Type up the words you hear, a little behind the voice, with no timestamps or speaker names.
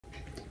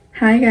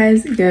Hi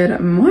guys, good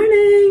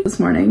morning. This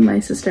morning my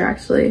sister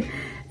actually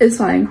is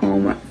flying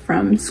home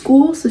from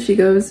school, so she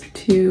goes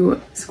to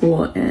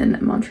school in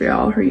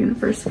Montreal. Her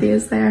university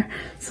is there,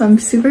 so I'm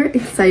super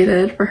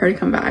excited for her to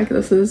come back.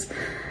 This is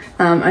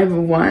I have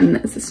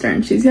one sister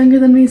and she's younger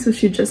than me, so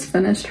she just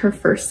finished her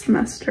first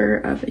semester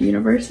of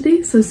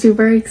university, so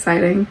super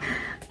exciting.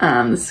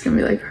 This is gonna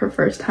be like her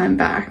first time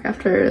back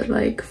after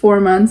like 4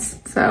 months,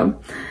 so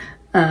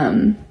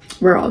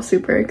we're all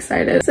super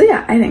excited. So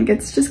yeah, I think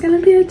it's just gonna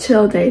be a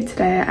chill day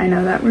today. I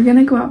know that we're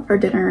gonna go out for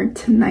dinner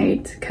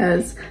tonight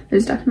because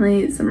there's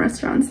definitely some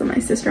restaurants that my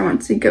sister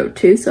wants to go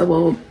to, so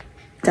we'll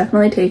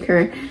definitely take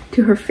her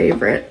to her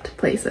favorite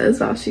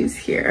places while she's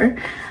here.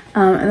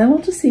 And then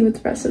we'll just see what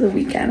the rest of the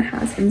weekend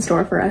has in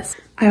store for us.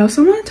 I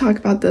also want to talk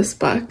about this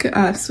book,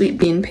 Sweet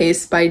Bean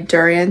Paste by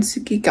Durian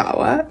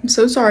Tsukigawa. I'm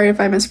so sorry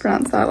if I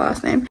mispronounced that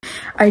last name.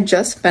 I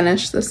just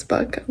finished this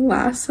book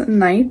last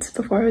night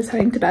before I was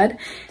heading to bed,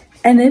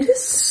 and it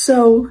is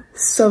so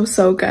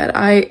good.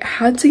 I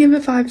had to give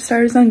it 5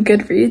 stars on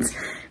Goodreads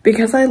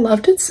because I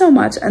loved it so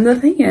much. And the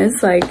thing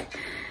is, like,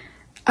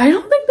 I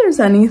don't think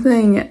there's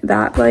anything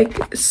that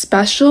like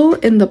special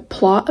in the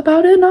plot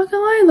about it, not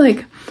gonna lie.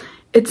 Like,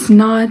 it's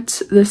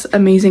not this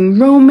amazing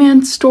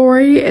romance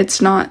story.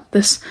 It's not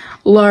this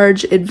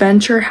large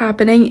adventure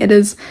happening. It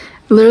is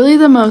literally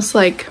the most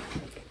like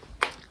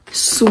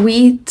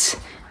sweet,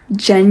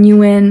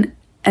 genuine,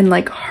 and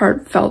like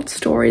heartfelt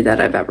story that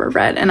I've ever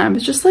read. And I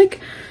was just like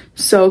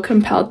so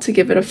compelled to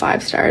give it a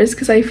 5 stars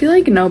because I feel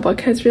like no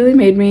book has really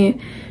made me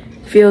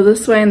feel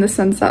this way, in the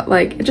sense that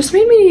like it just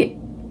made me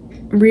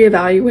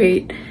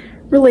reevaluate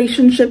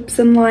relationships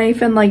in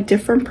life and like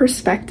different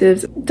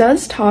perspectives. It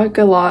does talk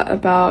a lot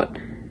about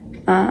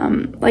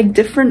like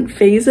different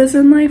phases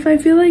in life, I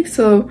feel like.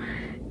 So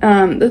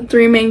the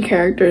 3 main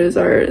characters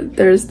are,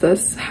 there's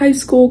this high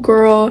school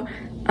girl,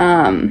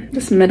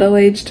 this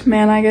middle-aged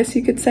man, I guess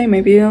you could say,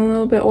 maybe a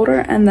little bit older,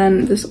 and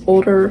then this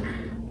older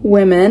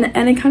woman.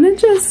 And it kind of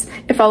just,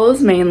 it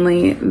follows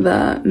mainly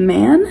the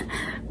man,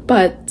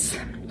 but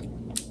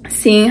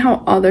seeing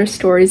how all their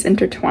stories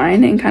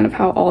intertwine and kind of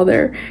how all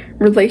their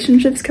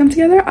relationships come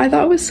together, I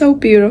thought was so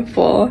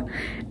beautiful.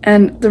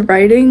 And the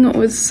writing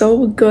was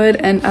so good,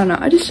 and I don't know,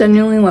 I just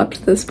genuinely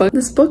loved this book.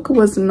 This book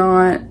was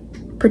not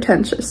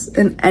pretentious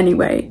in any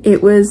way.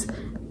 It was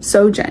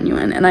so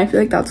genuine, and I feel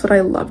like that's what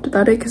I loved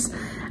about it, because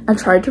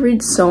I've tried to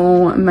read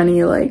so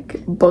many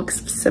like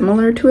books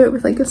similar to it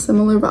with like a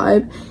similar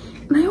vibe,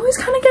 and I always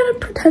kind of get a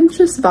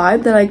pretentious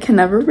vibe that I can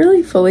never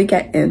really fully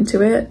get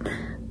into it.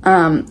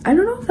 I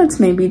don't know if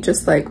that's maybe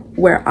just like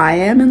where I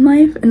am in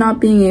life and not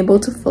being able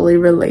to fully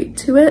relate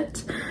to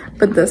it,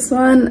 but this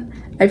one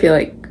I feel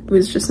like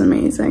was just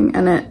amazing,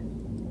 and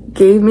it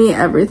gave me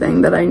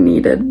everything that I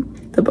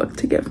needed the book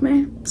to give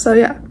me. So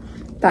yeah,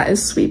 that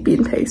is Sweet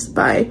Bean Paste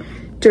by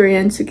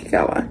Durian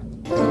Tsukigawa.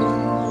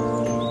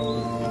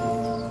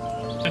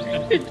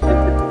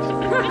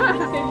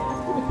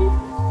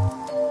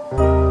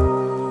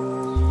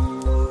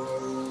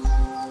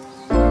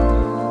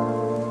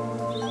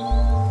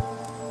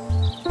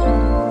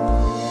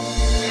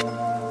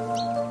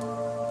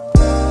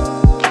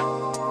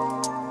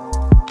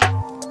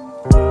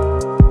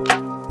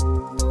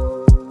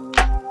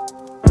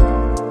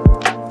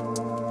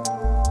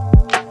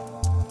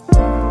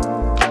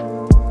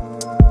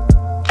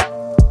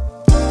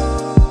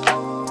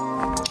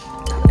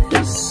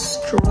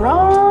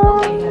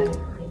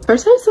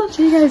 First, I just want to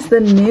show you guys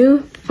the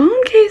new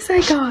phone case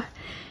I got.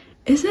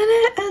 Isn't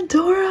it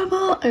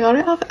adorable? I got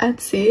it off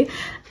Etsy.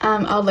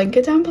 I'll link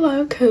it down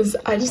below because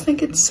I just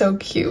think it's so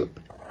cute.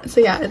 So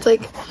yeah, it's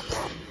like,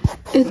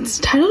 it's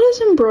titled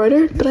as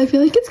embroidered, but I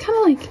feel like it's kind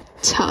of like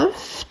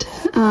tufted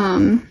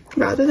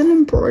rather than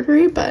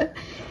embroidery, but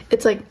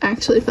it's like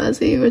actually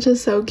fuzzy, which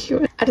is so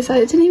cute. I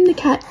decided to name the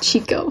cat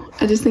Chico.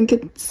 I just think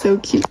it's so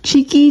cute.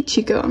 Cheeky,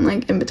 Chico. I'm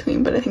like in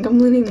between, but I think I'm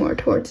leaning more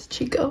towards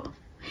Chico.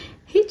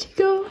 Hey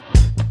Chico.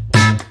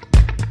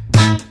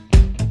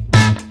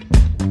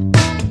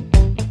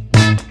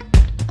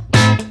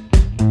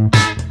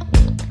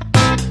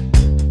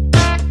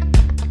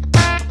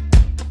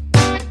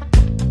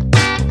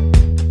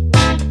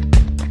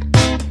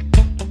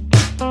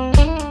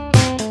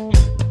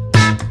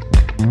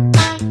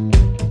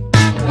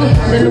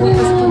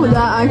 Ooh,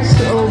 that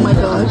actually, oh my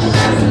gosh.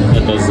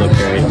 That does look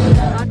great.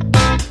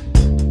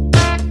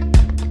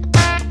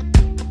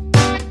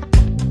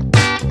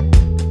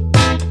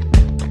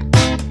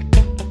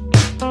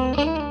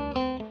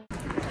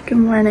 Good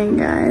morning,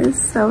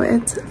 guys. So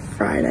it's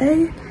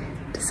Friday,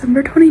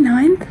 December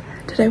 29th.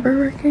 Today we're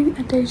working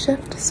a day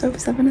shift, so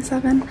 7 to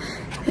 7.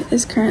 It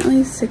is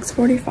currently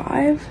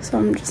 6:45, so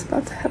I'm just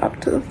about to head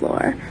up to the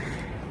floor.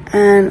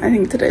 And I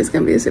think today's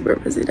gonna be a super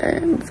busy day.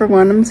 For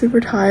one, I'm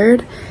super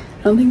tired.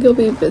 I don't think it'll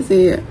be a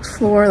busy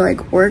floor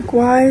like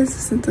work-wise,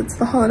 since it's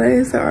the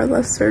holidays. There are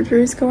less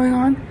surgeries going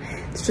on.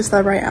 It's just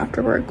that right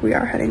after work we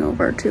are heading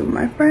over to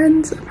my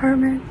friend's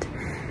apartment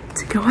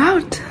to go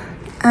out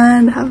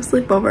and have a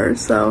sleepover.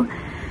 So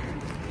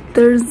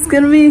there's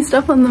gonna be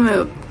stuff on the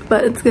move.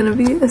 but it's gonna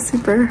be a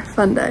super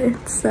fun day.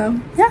 So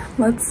yeah,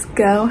 let's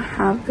go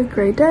have a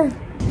great day.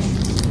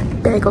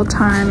 Bagel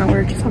time, and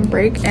we're just on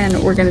break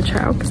and we're gonna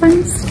try out because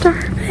I'm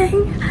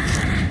starving.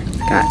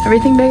 Got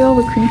everything bagel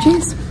with cream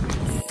cheese.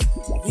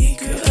 We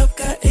grew up,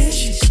 got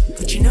issues,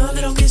 but you know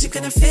little music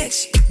gonna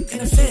fix you,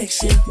 gonna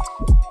fix you.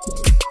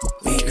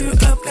 We grew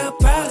up, got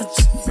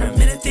problems, for a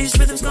minute these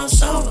rhythms gonna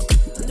solve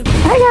them.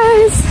 Hi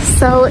guys,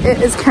 so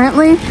it is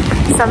currently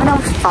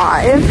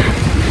 7:05.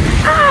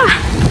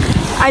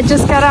 I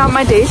just got out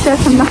my day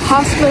shift from the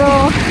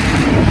hospital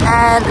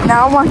and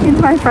now I'm walking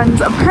to my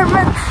friend's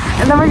apartment,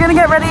 and then we're gonna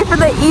get ready for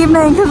the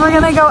evening because we're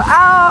gonna go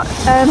out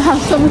and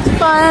have so much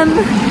fun.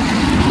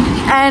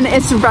 And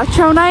it's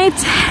retro night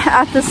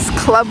at this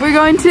club we're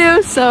going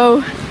to,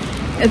 so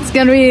it's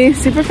gonna be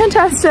super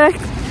fantastic.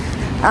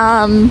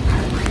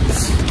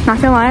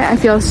 Not gonna lie, I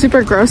feel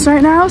super gross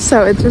right now,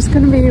 so it's just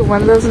gonna be one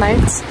of those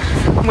nights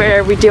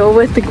where we deal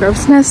with the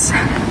grossness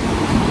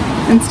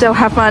and still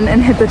have fun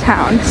and hit the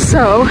town.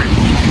 So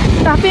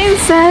that being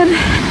said,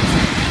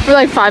 we're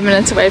like 5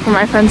 minutes away from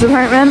my friend's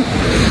apartment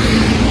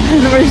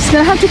and we're just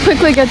gonna have to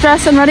quickly get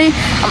dressed and ready.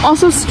 I'm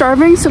also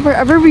starving, so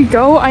wherever we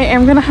go, I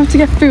am gonna have to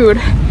get food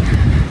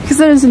because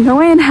there's no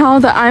way in hell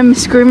that I'm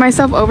screwing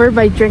myself over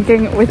by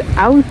drinking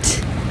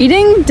without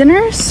eating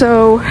dinner.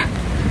 So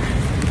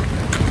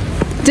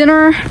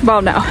dinner,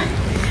 well no,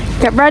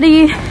 get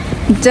ready,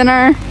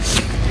 dinner,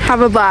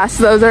 have a blast.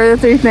 Those are the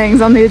three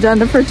things on the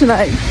agenda for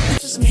tonight.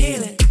 Some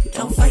healing,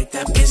 don't fight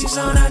that busy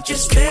zone, I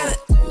just feel it.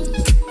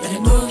 Let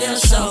it move your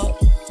soul.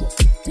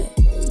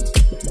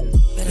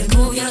 Let it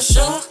move your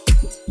soul.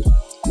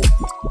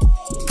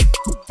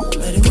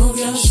 Let it move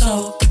your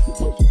soul.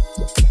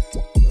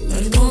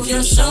 Let it move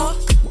your soul.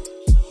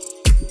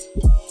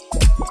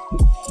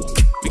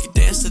 We could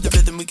dance to the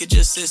rhythm, we could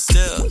just sit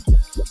still.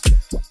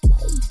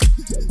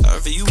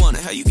 However you want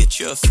it, how you get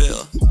your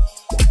fill.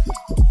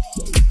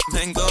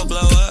 Then go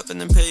blow up and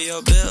then pay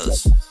your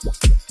bills.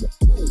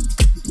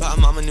 Buy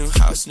mama new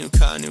house, new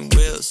car, new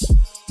wheels.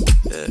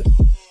 Yeah.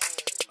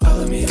 All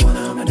of me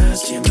wanna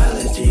harmonize to your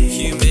melody.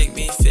 You make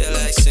me feel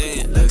like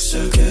singing. Looks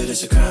so good,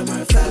 it's a crime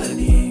or a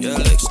felony. You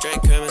look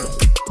straight criminal.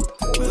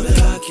 Will it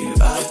lock you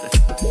up?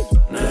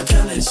 No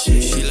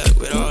jealousy. She look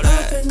with all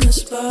that. Up in the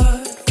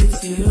spot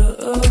with you.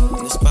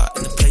 In the spot,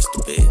 in the place to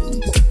be.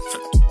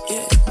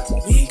 Yeah.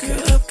 We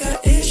grew up,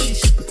 got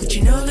issues, but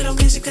you know little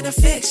music gonna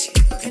fix you,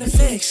 gonna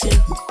fix you.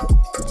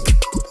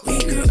 We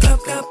grew up,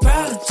 got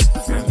problems,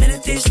 for a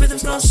minute these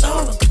rhythms gonna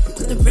solve them.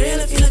 When the real,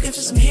 if you're looking for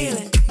some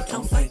healing,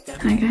 don't fight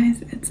that. Hi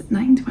guys, it's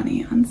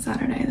 9:20 on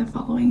Saturday, the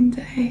following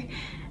day,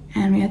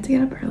 and we had to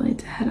get up early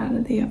to head out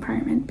of the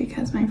apartment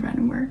because my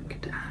friend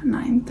worked at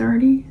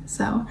 9:30,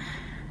 so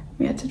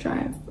we had to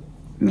drive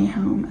me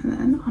home and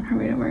then on her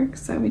way to work.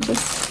 So we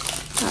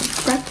just had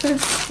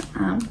breakfast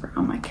for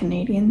all my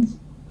Canadians.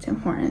 Tim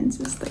Hortons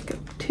is like a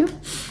 2.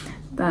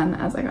 Then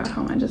as I got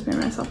home, I just made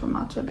myself a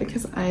matcha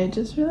because I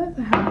just realized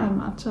I haven't had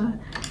matcha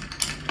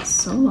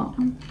so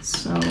long.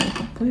 So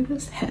hopefully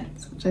this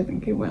hits, which I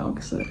think it will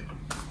because it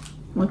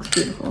looks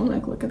beautiful.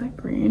 Like, look at that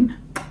green.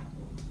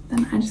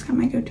 Then I just got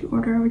my go-to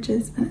order, which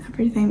is an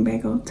everything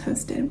bagel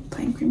toasted with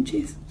plain cream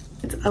cheese.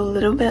 It's a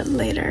little bit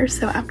later,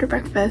 so after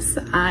breakfast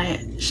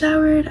I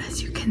showered,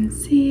 as you can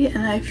see,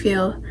 and I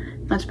feel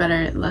much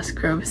better, less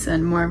gross,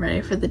 and more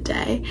ready for the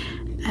day.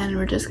 And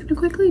we're just gonna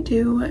quickly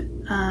do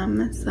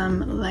some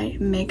light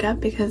makeup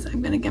because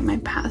I'm gonna get my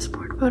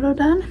passport photo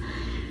done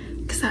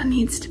because that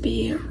needs to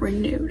be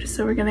renewed.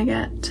 So we're gonna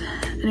get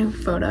a new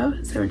photo,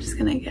 so we're just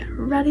gonna get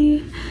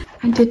ready.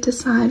 I did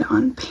decide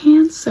on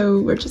pants, so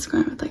we're just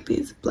going with like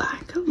these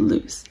black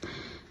loose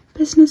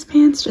business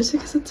pants just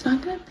because it's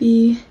not gonna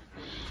be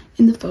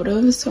in the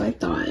photos. So I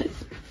thought,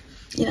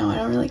 you know, I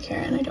don't really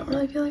care and I don't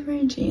really feel like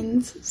wearing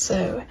jeans,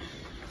 so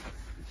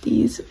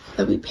these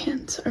flowy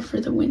pants are for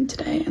the win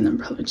today, and I'm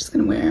probably just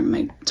gonna wear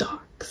my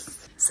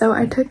docs. So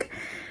I took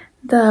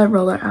the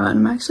roller out and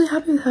I'm actually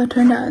happy with how it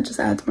turned out. It just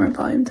adds more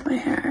volume to my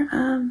hair.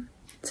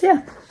 So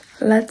yeah,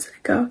 let's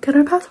go get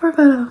our passport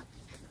photo.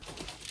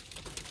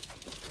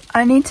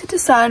 I need to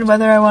decide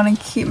whether I want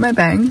to keep my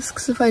bangs,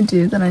 because if I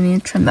do, then I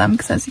need to trim them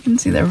because as you can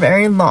see, they're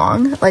very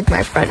long, like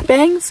my front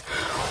bangs,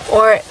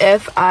 or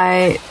if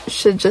I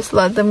should just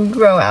let them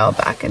grow out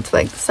back into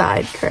like the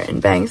side curtain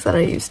bangs that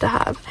I used to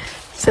have.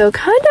 So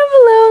comment down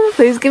below,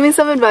 please give me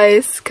some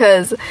advice,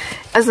 because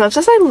as much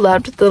as I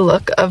loved the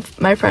look of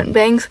my front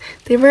bangs,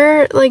 they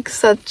were like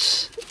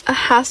such a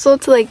hassle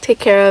to like take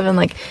care of and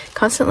like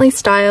constantly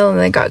style, and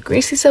they got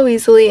greasy so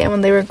easily, and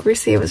when they were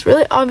greasy it was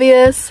really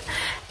obvious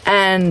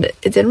and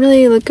it didn't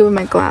really look good with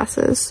my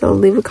glasses. So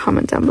leave a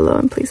comment down below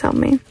and please help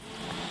me.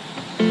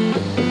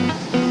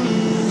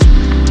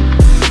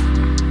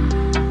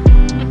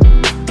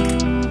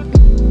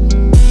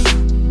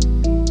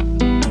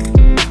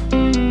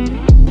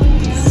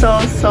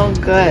 So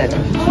good.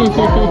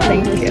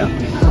 Thank you.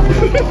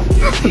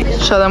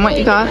 Show them what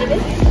you got.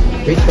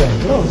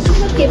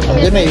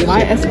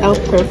 YSL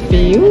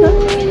perfume.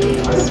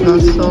 It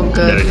smells so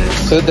good.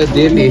 So the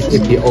deal is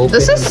if you open,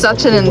 this is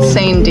such an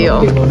insane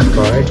deal.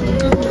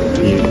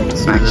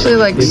 I'm actually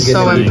like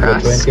so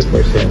impressed.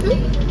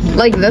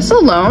 Like this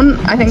alone,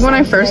 I think when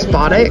I first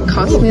bought it, it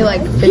cost me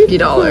like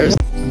 $50.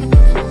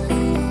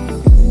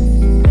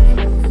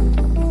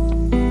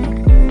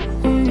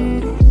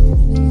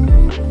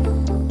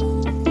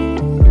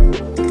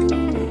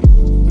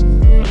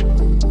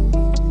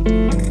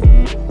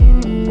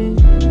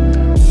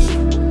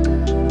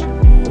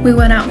 We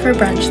went out for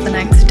brunch the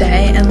next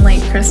day and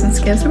late Christmas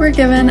gifts were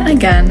given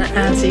again,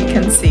 as you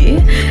can see.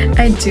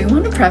 I do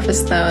want to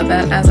preface though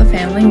that as a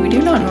family we do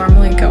not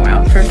normally go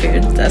out for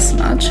food this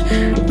much.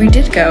 We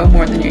did go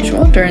more than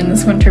usual during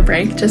this winter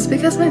break just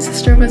because my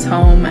sister was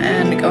home,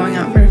 and going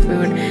out for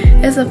food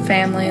is a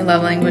family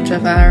love language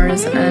of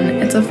ours, and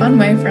it's a fun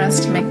way for us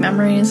to make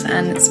memories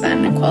and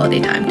spend quality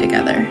time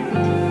together.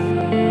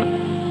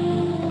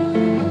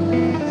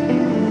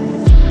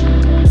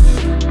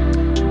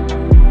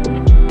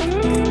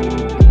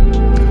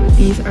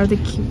 These are the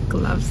cute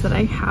gloves that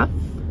I have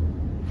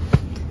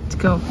to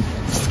go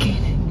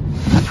skating.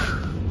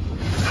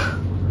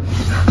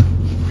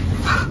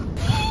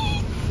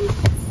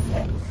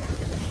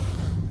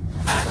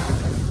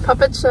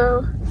 Puppet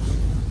show.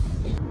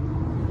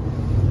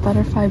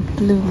 Butterfly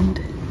bloomed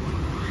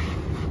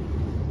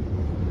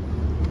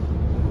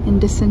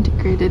and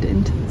disintegrated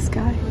into the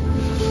sky.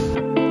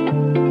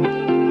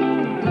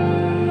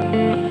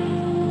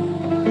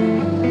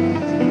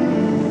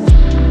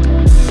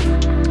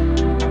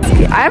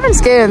 I haven't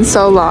skated in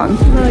so long.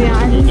 Oh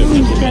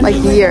yeah, like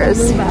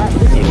years.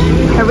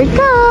 Here we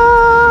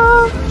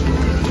go!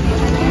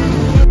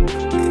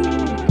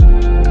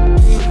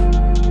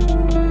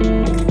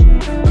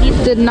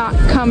 Did not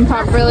come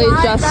properly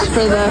just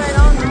for this.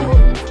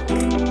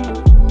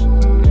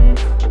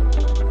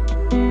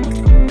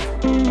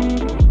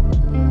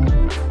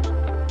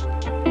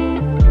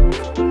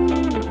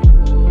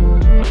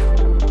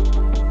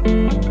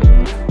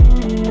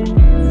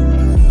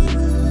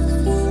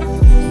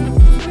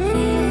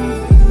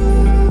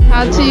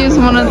 Had to use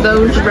one of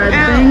those red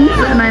things,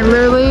 and I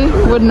literally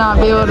would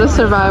not be able to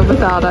survive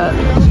without it.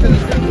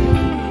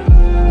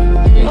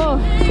 Oh,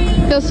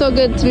 feels so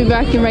good to be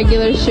back in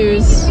regular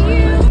shoes.